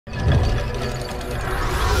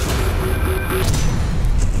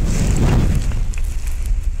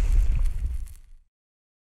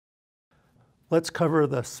let's cover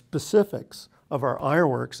the specifics of our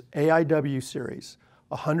Ironworks AIW series,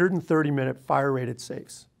 130-minute fire-rated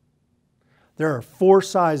safes. There are 4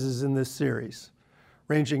 sizes in this series,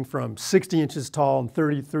 ranging from 60 inches tall and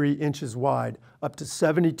 33 inches wide up to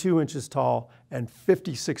 72 inches tall and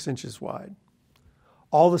 56 inches wide.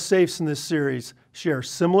 All the safes in this series share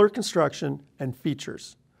similar construction and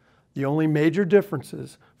features. The only major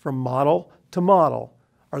differences from model to model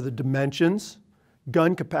are the dimensions,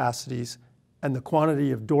 gun capacities, and the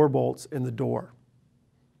quantity of door bolts in the door.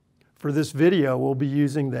 For this video, we'll be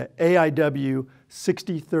using the AIW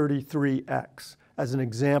 6033X as an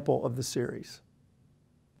example of the series.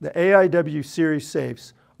 The AIW series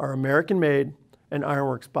safes are American-made and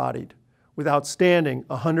Ironworks bodied, with outstanding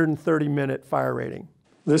 130-minute fire rating.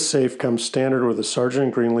 This safe comes standard with a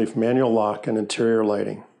Sargent & Greenleaf manual lock and interior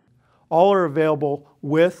lighting. All are available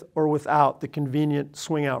with or without the convenient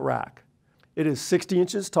swing-out rack. It is 60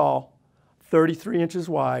 inches tall, 33 inches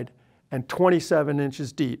wide, and 27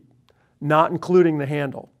 inches deep, not including the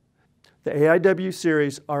handle. The AIW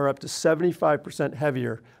series are up to 75%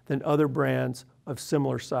 heavier than other brands of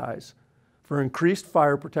similar size for increased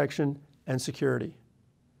fire protection and security.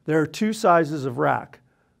 There are 2 sizes of rack,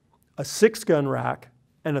 a 6-gun rack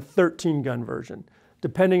and a 13-gun version,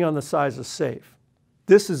 depending on the size of safe.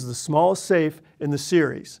 This is the smallest safe in the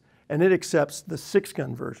series, and it accepts the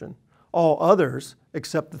 6-gun version. All others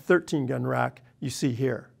accept the 13-gun rack you see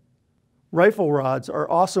here. Rifle rods are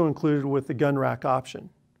also included with the gun rack option.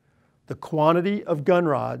 The quantity of gun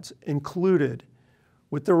rods included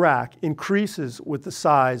with the rack increases with the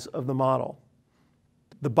size of the model.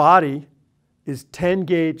 The body is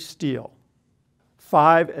 10-gauge steel,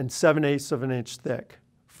 5 7/8 of an inch thick,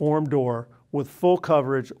 form door with full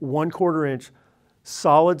coverage, 1/4 inch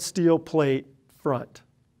solid steel plate front.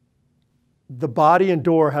 The body and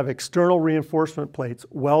door have external reinforcement plates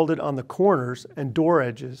welded on the corners and door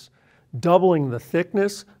edges, doubling the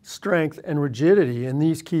thickness, strength, and rigidity in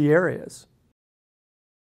these key areas.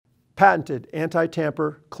 Patented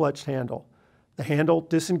anti-tamper clutch handle. The handle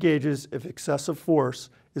disengages if excessive force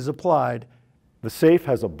is applied. The safe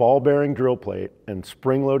has a ball-bearing drill plate and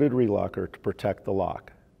spring-loaded relocker to protect the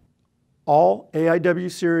lock. All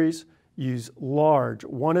AIW series use large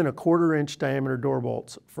 1 1/4 inch diameter door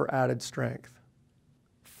bolts for added strength.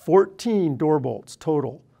 14 door bolts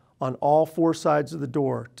total on all 4 sides of the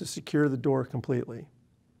door to secure the door completely.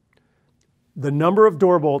 The number of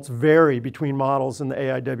door bolts vary between models in the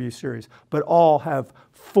AIW series, but all have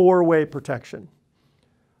 4-way protection.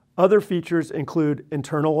 Other features include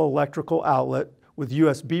internal electrical outlet with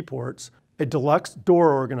USB ports, a deluxe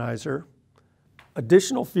door organizer.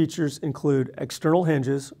 Additional features include external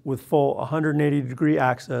hinges with full 180-degree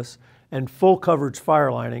access and full coverage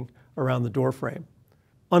fire lining around the door frame.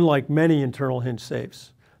 Unlike many internal hinge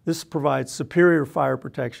safes, this provides superior fire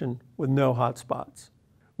protection with no hot spots.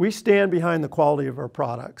 We stand behind the quality of our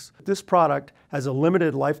products. This product has a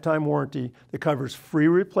limited lifetime warranty that covers free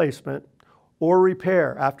replacement or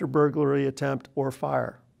repair after burglary attempt or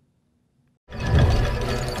fire.